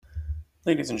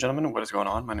Ladies and gentlemen, what is going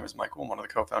on? My name is Michael. I'm one of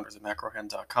the co-founders of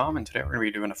MacroHint.com, and today we're going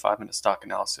to be doing a 5-minute stock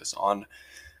analysis on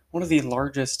one of the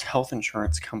largest health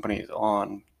insurance companies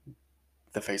on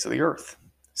the face of the earth,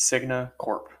 Cigna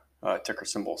Corp, ticker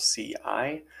symbol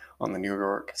CI on the New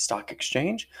York Stock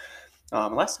Exchange.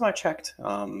 Last time I checked,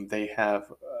 they have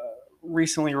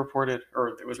recently reported, or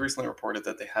it was recently reported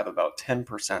that they have about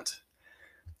 10%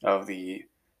 of the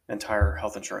entire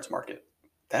health insurance market.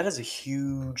 That is a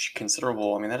huge,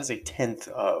 considerable. I mean, that is a tenth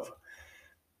of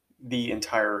the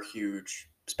entire huge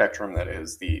spectrum that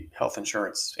is the health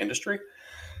insurance industry.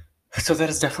 So that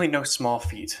is definitely no small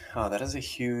feat. That is a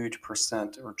huge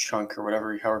percent or chunk or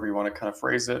whatever, however you want to kind of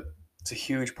phrase it. It's a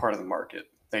huge part of the market.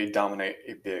 They dominate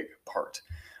a big part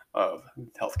of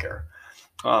healthcare.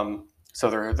 So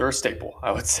they're a staple,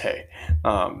 I would say,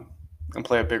 and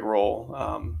play a big role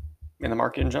in the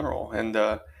market in general.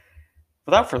 And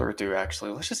without further ado,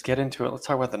 actually, let's just get into it. Let's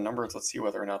talk about the numbers. Let's see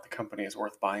whether or not the company is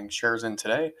worth buying shares in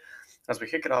today. As we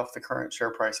kick it off, the current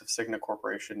share price of Cigna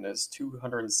Corporation is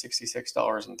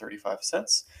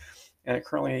 $266.35, and it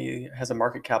currently has a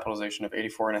market capitalization of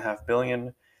 $84.5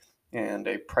 billion and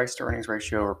a price to earnings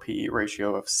ratio or PE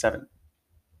ratio of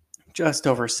just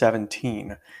over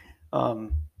 17,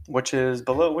 which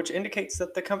indicates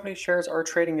that the company's shares are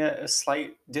trading at a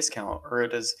slight discount, or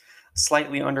it is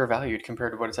slightly undervalued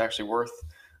compared to what it's actually worth,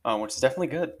 which is definitely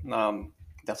good.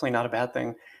 Definitely not a bad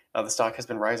thing. The stock has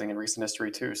been rising in recent history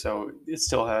too, so it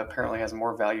still apparently has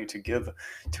more value to give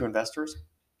to investors,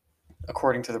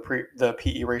 according to the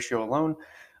PE ratio alone.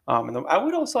 I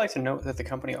would also like to note that the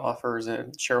company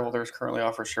currently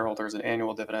offers shareholders an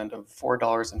annual dividend of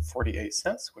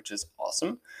 $4.48, which is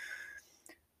awesome.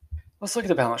 Let's look at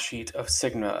the balance sheet of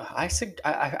Cigna. I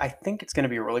think it's going to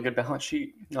be a really good balance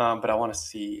sheet, but I want to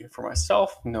see for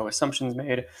myself. No assumptions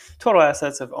made. Total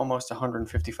assets of almost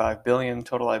 155 billion.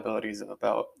 Total liabilities of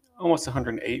about almost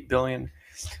 108 billion.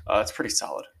 It's pretty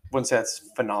solid. Wouldn't say that's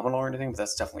phenomenal or anything, but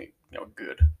that's definitely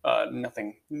good.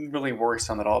 Nothing really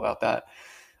worrisome at all about that.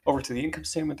 Over to the income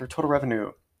statement. Their total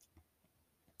revenue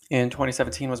in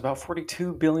 2017 was about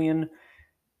 42 billion.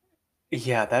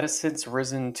 Yeah, that has since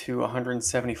risen to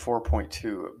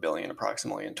 174.2 billion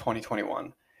approximately in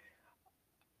 2021.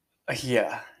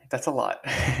 Yeah, that's a lot.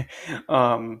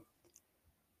 um,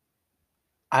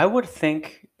 I would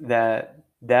think that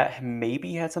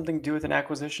maybe had something to do with an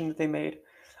acquisition that they made.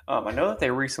 I know that they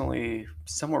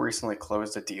somewhat recently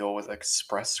closed a deal with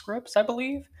Express Scripts, I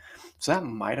believe. So that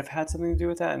might have had something to do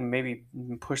with that and maybe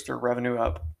pushed their revenue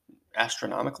up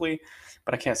astronomically,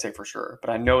 but I can't say for sure. But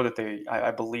I know that I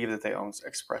believe that they own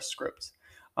Express Scripts.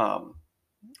 Um,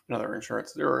 Another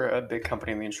insurance. They're a big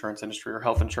company in the insurance industry or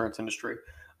health insurance industry,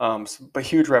 but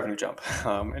huge revenue jump,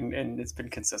 and it's been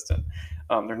consistent.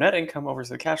 Their net income over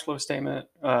the cash flow statement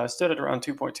stood at around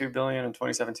 2.2 billion in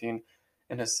 2017,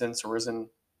 and has since risen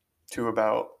to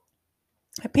about.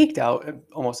 It peaked out at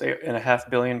almost 8.5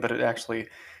 billion, but it actually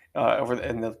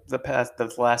in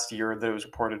the last year that it was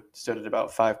reported stood at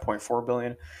about 5.4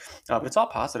 billion. But it's all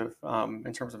positive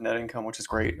in terms of net income, which is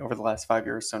great over the last 5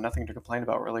 years. So nothing to complain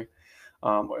about really.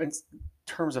 In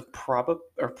terms of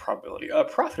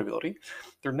profitability,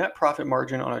 their net profit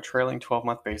margin on a trailing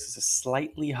 12-month basis is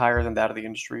slightly higher than that of the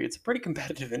industry. It's a pretty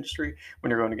competitive industry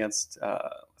when you're going against,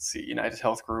 let's see, United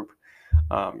Health Group.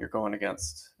 You're going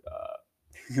against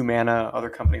Humana, other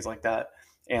companies like that,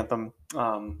 Anthem,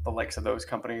 the likes of those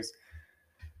companies.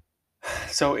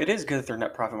 So it is good that their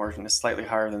net profit margin is slightly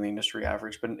higher than the industry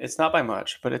average, but it's not by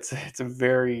much. But it's a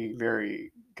very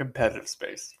very competitive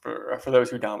space for those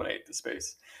who dominate the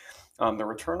space. The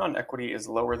return on equity is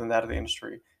lower than that of the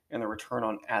industry, and the return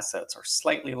on assets are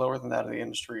slightly lower than that of the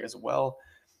industry as well.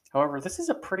 However, this is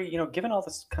a pretty, given all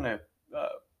this kind of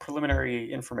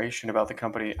preliminary information about the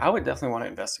company, I would definitely want to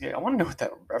investigate. I want to know what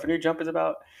that revenue jump is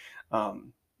about.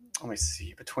 Um, Let me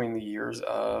see. Between the years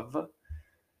of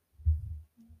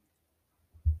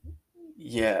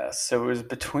Yeah, so it was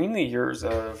between the years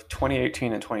of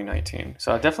 2018 and 2019.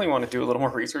 So I definitely want to do a little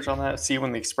more research on that, see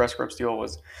when the Express Scripts deal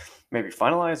was maybe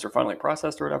finalized or finally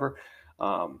processed or whatever.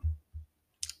 Um,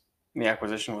 the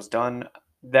acquisition was done.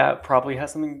 That probably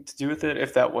has something to do with it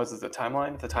if that was the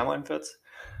timeline, if the timeline fits.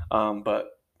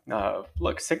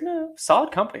 Look, Cigna,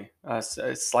 solid company. It's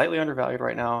slightly undervalued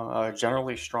right now.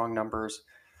 Generally strong numbers.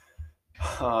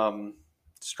 Um,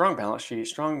 Strong balance sheet,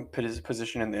 strong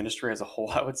position in the industry as a whole,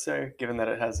 I would say, given that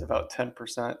it has about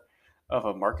 10% of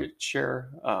a market share,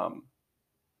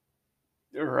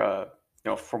 or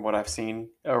from what I've seen,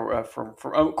 or from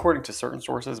according to certain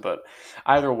sources. But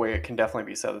either way, it can definitely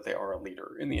be said that they are a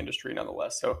leader in the industry,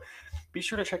 nonetheless. So be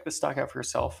sure to check the stock out for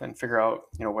yourself and figure out,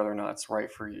 whether or not it's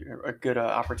right for you, a good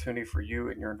opportunity for you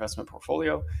in your investment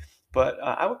portfolio. but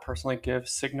I would personally give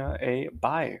Cigna a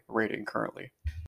buy rating currently.